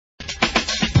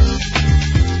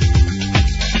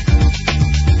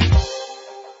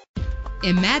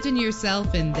Imagine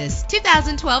yourself in this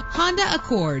 2012 Honda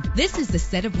Accord. This is the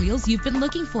set of wheels you've been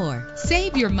looking for.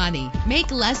 Save your money.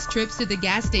 Make less trips to the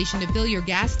gas station to fill your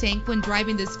gas tank when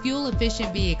driving this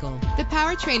fuel-efficient vehicle. The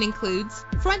powertrain includes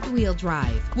front-wheel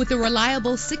drive with a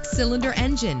reliable 6-cylinder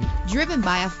engine driven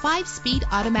by a 5-speed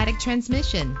automatic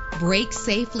transmission. Brake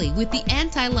safely with the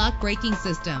anti-lock braking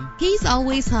system. He's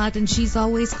always hot and she's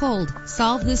always cold.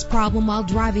 Solve this problem while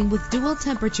driving with dual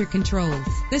temperature controls.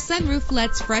 The sunroof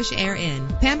lets fresh air in.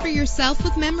 Pamper yourself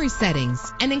with memory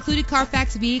settings. An included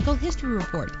Carfax Vehicle History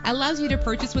Report allows you to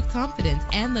purchase with confidence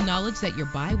and the knowledge that your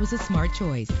buy was a smart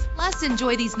choice. Plus,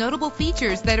 enjoy these notable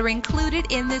features that are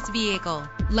included in this vehicle: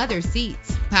 leather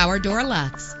seats, power door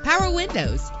locks, power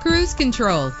windows, cruise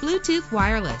control, Bluetooth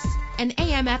wireless, an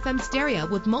AM/FM stereo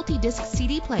with multi-disc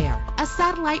CD player, a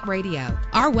satellite radio.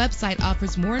 Our website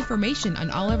offers more information on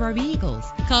all of our vehicles.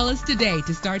 Call us today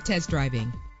to start test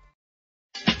driving.